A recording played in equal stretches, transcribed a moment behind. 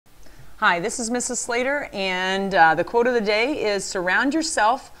Hi, this is Mrs. Slater, and the quote of the day is, surround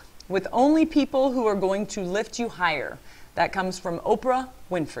yourself with only people who are going to lift you higher. That comes from Oprah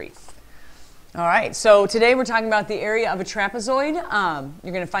Winfrey. All right, so today we're talking about the area of a trapezoid.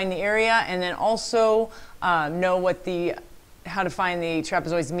 You're going to find the area and then also know how to find the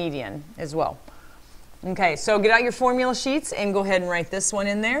trapezoid's median as well. Okay, so get out your formula sheets and go ahead and write this one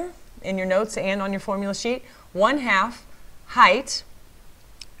in there in your notes and on your formula sheet. 1/2 height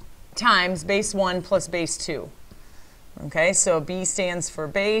times base 1 plus base 2. Okay, so B stands for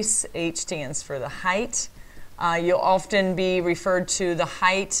base, H stands for the height. You'll often be referred to the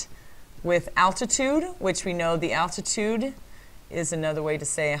height with altitude, which we know the altitude is another way to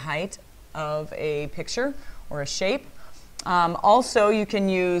say a height of a picture or a shape. Also, you can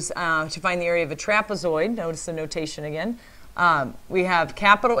use, to find the area of a trapezoid, notice the notation again, we have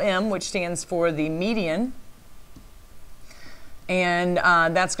capital M, which stands for the median, and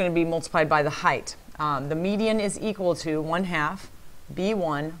that's going to be multiplied by the height. The median is equal to 1/2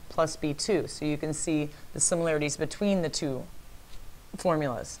 B1 plus B2, so you can see the similarities between the two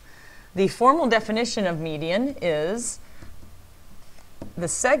formulas. The formal definition of median is the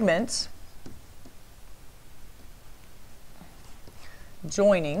segment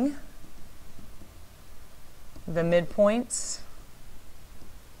joining the midpoints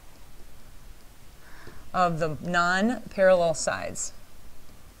of the non-parallel sides.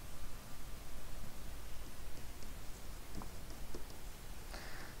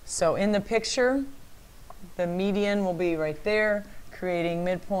 So in the picture, the median will be right there, creating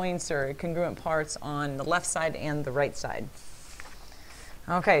midpoints or congruent parts on the left side and the right side.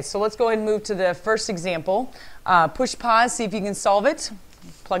 Okay, so let's go ahead and move to the first example. Push pause, see if you can solve it.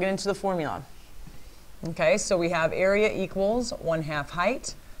 Plug it into the formula. Okay, so we have area equals 1/2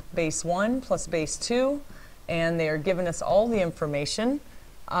 height, base 1 plus base 2, and they are giving us all the information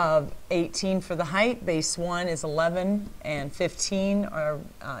of 18 for the height, base 1 is 11, and 15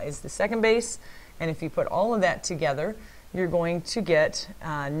 is the second base. And if you put all of that together, you're going to get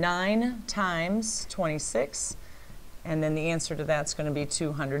 9 times 26, and then the answer to that's going to be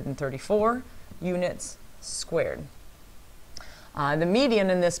 234 units squared. The median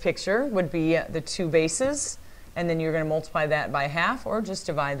in this picture would be the 2 bases, and then you're going to multiply that by half or just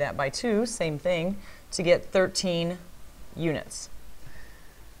divide that by 2, same thing, to get 13 units.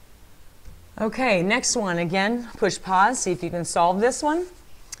 Okay, next one, again, push pause, see if you can solve this one.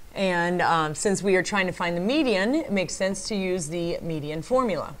 And since we are trying to find the median, it makes sense to use the median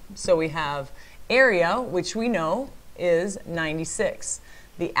formula. So we have area, which we know is 96.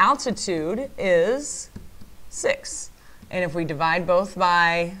 The altitude is 6. And if we divide both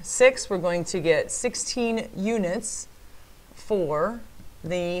by 6, we're going to get 16 units for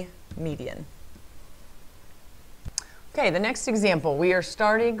the median. Okay, the next example, we are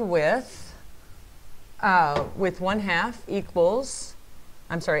starting with 1/2 equals,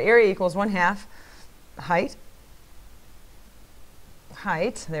 area equals 1/2 height,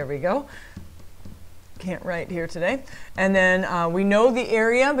 there we go. Can't write here today. And then we know the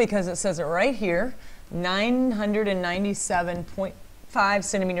area because it says it right here, 997.5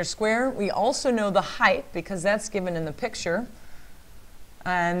 centimeters square. We also know the height because that's given in the picture.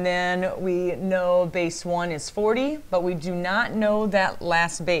 And then we know base 1 is 40, but we do not know that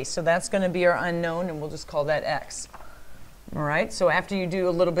last base. So that's going to be our unknown, and we'll just call that x. All right, so after you do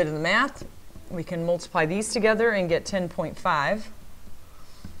a little bit of the math, we can multiply these together and get 10.5.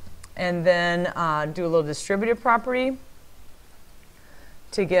 And then do a little distributive property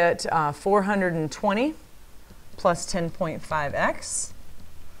to get 420 plus 10.5x.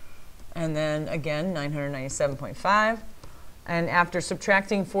 And then again, 997.5. And after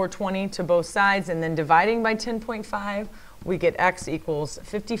subtracting 420 to both sides and then dividing by 10.5, we get x equals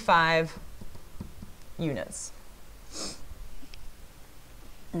 55 units.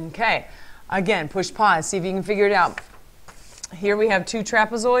 Okay, again, push pause, see if you can figure it out. Here we have 2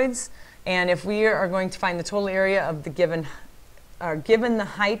 trapezoids, and if we are going to find the total area of the given the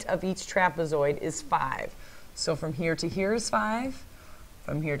height of each trapezoid is 5. So from here to here is 5,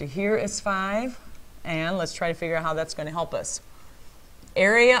 from here to here is 5, and let's try to figure out how that's going to help us.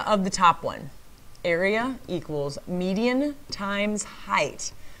 Area of the top one. Area equals median times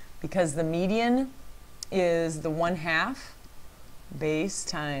height, because the median is the 1/2 base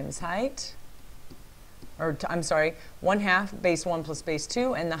times height, or I'm sorry, 1/2 base 1 plus base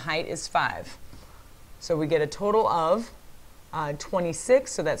 2, and the height is 5. So we get a total of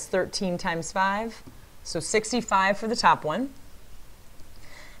 26, so that's 13 times 5, so 65 for the top one.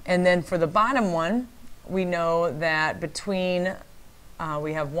 And then for the bottom one, we know that between,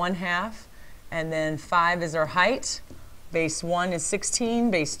 we have 1/2, and then 5 is our height, Base 1 is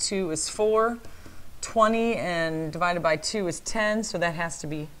 16, base 2 is 4, 20 and divided by 2 is 10, so that has to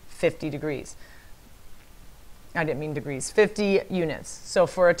be 50 degrees. I didn't mean degrees, 50 units. So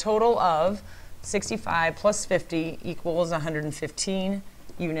for a total of 65 plus 50 equals 115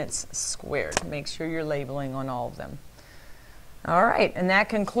 units squared. Make sure you're labeling on all of them. All right, and that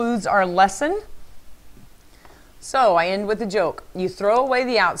concludes our lesson. So I end with a joke. You throw away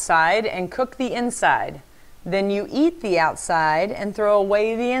the outside and cook the inside. Then you eat the outside and throw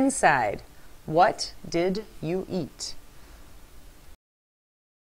away the inside. What did you eat?